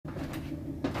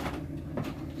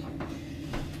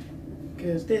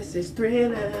Cause this is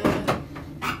Thriller.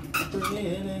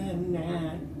 Thriller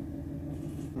night.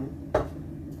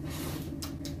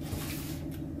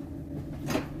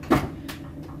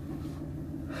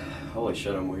 Holy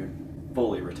shit, I'm weird.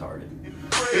 Fully retarded.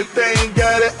 If they ain't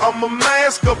got it, I'ma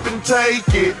mask up and take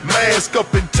it. Mask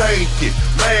up and take it.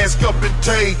 Mask up and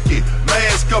take it.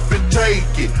 Mask up and take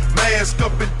it. Mask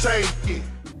up and take it.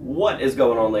 What is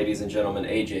going on, ladies and gentlemen?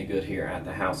 AJ Good here at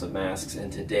the House of Masks,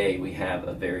 and today we have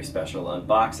a very special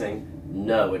unboxing.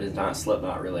 No, it is not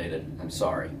Slipknot related. I'm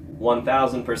sorry.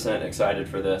 1000% excited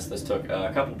for this. This took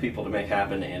a couple people to make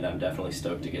happen, and I'm definitely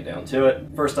stoked to get down to it.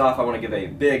 First off, I want to give a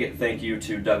big thank you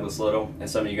to Douglas Little.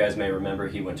 As some of you guys may remember,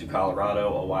 he went to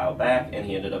Colorado a while back, and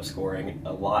he ended up scoring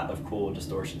a lot of cool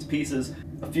Distortions pieces.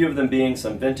 A few of them being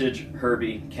some vintage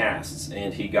Herbie casts,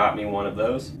 and he got me one of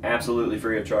those, absolutely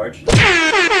free of charge.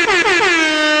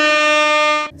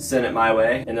 Sent it my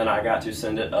way, and then I got to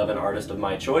send it of an artist of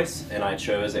my choice, and I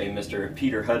chose a Mr.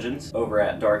 Peter Hudgens over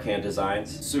at Dark Hand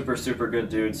Designs. Super good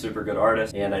dude, super good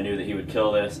artist, and I knew that he would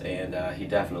kill this, and he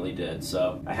definitely did.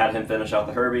 So I had him finish out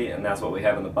the Herbie, and that's what we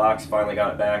have in the box. Finally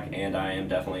got it back, and I am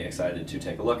definitely excited to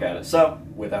take a look at it. So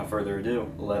without further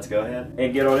ado, let's go ahead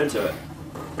and get on into it.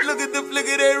 Look at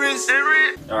that wrist.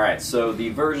 Alright, so the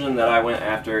version that I went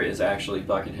after is actually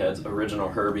Buckethead's original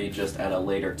Herbie, just at a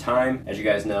later time. As you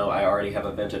guys know, I already have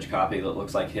a vintage copy that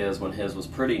looks like his when his was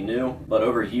pretty new, but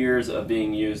over years of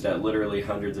being used at literally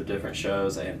hundreds of different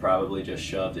shows and probably just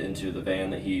shoved into the van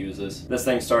that he uses, this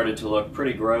thing started to look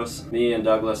pretty gross. Me and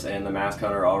Douglas and the Mask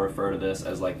Hunter all refer to this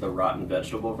as like the rotten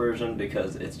vegetable version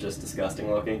because it's just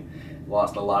disgusting looking.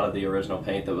 Lost a lot of the original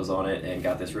paint that was on it and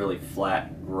got this really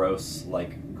flat, gross,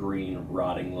 like green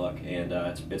rotting look, and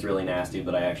it's really nasty,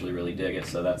 but I actually really dig it,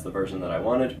 so that's the version that I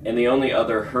wanted. And the only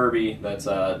other Herbie that's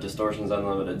Distortions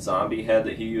Unlimited zombie head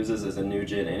that he uses is a new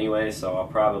gen anyway, so I'll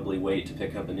probably wait to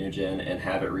pick up a new gen and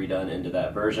have it redone into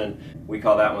that version. We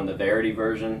call that one the Verity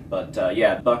version, but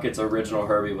yeah, Bucket's original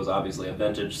Herbie was obviously a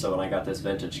vintage, so when I got this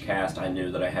vintage cast, I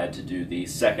knew that I had to do the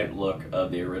second look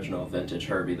of the original vintage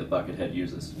Herbie that Buckethead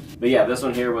uses. But yeah, this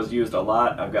one here was used a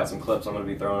lot. I've got some clips I'm going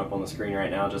to be throwing up on the screen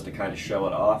right now just to kind of show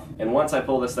it off. And once I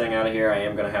pull this thing out of here, I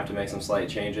am going to have to make some slight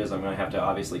changes. I'm going to have to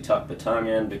obviously tuck the tongue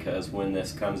in because when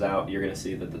this comes out, you're going to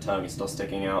see that the tongue is still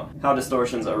sticking out how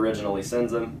Distortions originally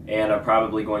sends them. And I'm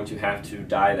probably going to have to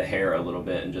dye the hair a little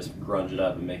bit and just grunge it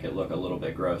up and make it look a little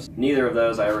bit gross. Neither of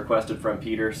those I requested from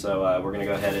Peter, so we're going to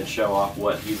go ahead and show off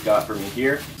what he's got for me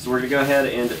here. So we're going to go ahead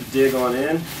and dig on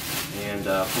in and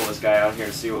pull this guy out here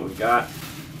and see what we've got.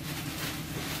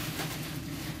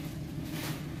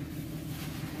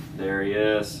 There he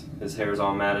is. His hair's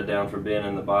all matted down from being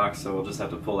in the box, so we'll just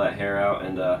have to pull that hair out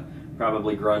and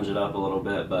probably grunge it up a little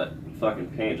bit, but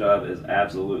fucking paint job is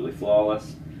absolutely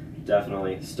flawless.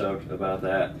 Definitely stoked about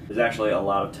that. There's actually a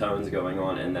lot of tones going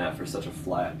on in that for such a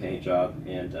flat paint job,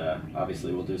 and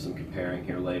obviously we'll do some comparing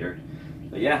here later.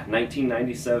 But yeah,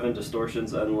 1997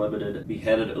 Distortions Unlimited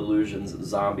Beheaded Illusions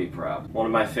zombie prop. One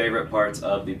of my favorite parts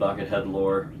of the Buckethead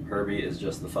lore. Herbie is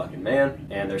just the fucking man,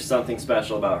 and there's something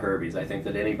special about Herbies. I think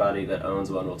that anybody that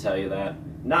owns one will tell you that.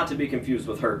 Not to be confused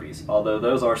with Herpies, although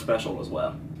those are special as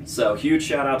well. So huge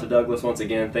shout out to Douglas once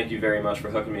again. Thank you very much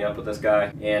for hooking me up with this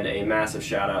guy, and a massive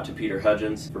shout out to Peter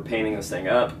Hudgens for painting this thing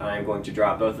up. I am going to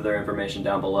drop both of their information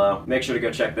down below. Make sure to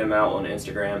go check them out on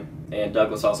Instagram. And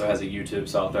Douglas also has a YouTube,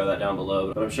 so I'll throw that down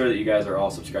below. But I'm sure that you guys are all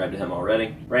subscribed to him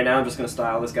already. Right now I'm just going to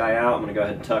style this guy out. I'm going to go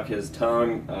ahead and tuck his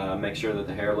tongue, make sure that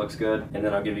the hair looks good, and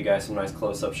then I'll give you guys some nice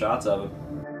close-up shots of him.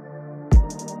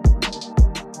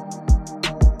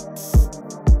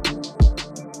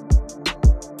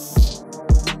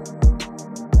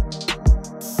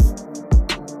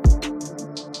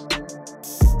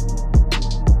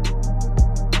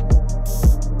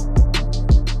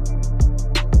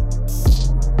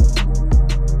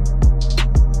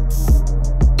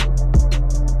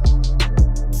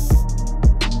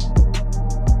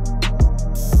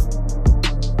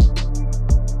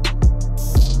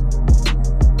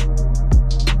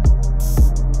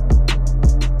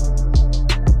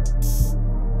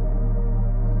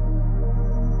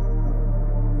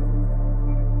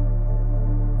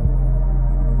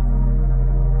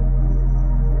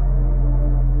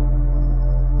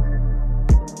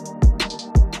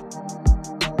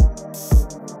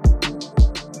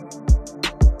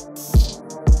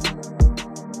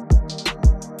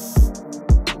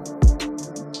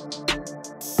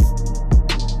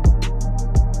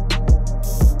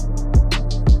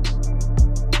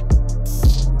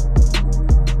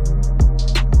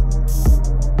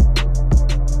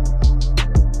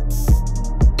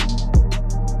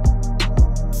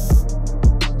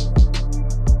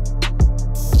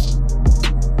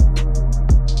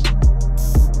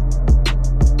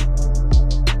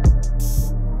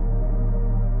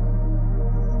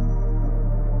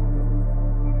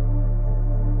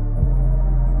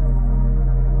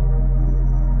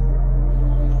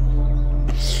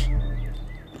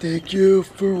 Thank you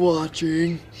for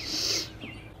watching.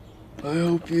 I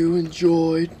hope you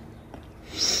enjoyed.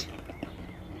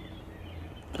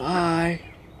 Bye.